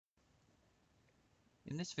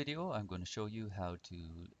In this video, I'm going to show you how to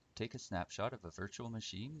take a snapshot of a virtual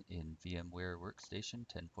machine in VMware Workstation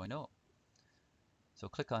 10.0. So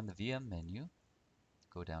click on the VM menu,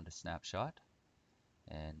 go down to Snapshot,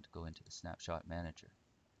 and go into the Snapshot Manager.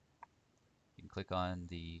 You can click on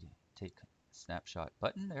the Take Snapshot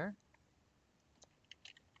button there,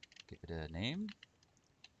 give it a name,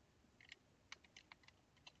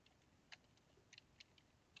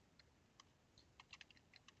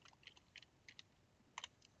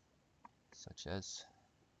 such as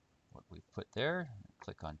what we've put there.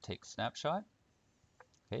 Click on Take Snapshot.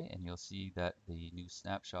 Okay, and you'll see that the new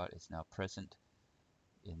snapshot is now present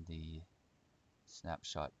in the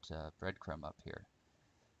snapshot breadcrumb up here.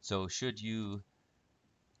 So should you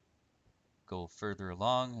go further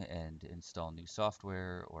along and install new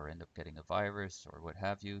software or end up getting a virus or what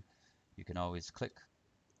have you, you can always click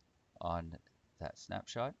on that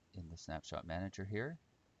snapshot in the snapshot manager here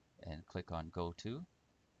and click on Go To,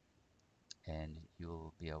 and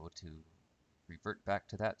you'll be able to revert back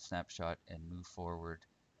to that snapshot and move forward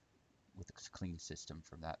with a clean system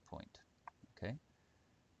from that point. Okay,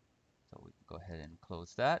 so we can go ahead and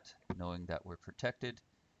close that, knowing that we're protected.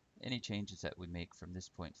 Any changes that we make from this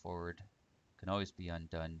point forward can always be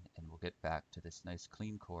undone, and we'll get back to this nice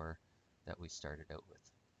clean core that we started out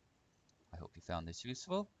with. I hope you found this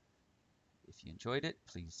useful. If you enjoyed it,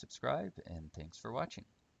 please subscribe, and thanks for watching.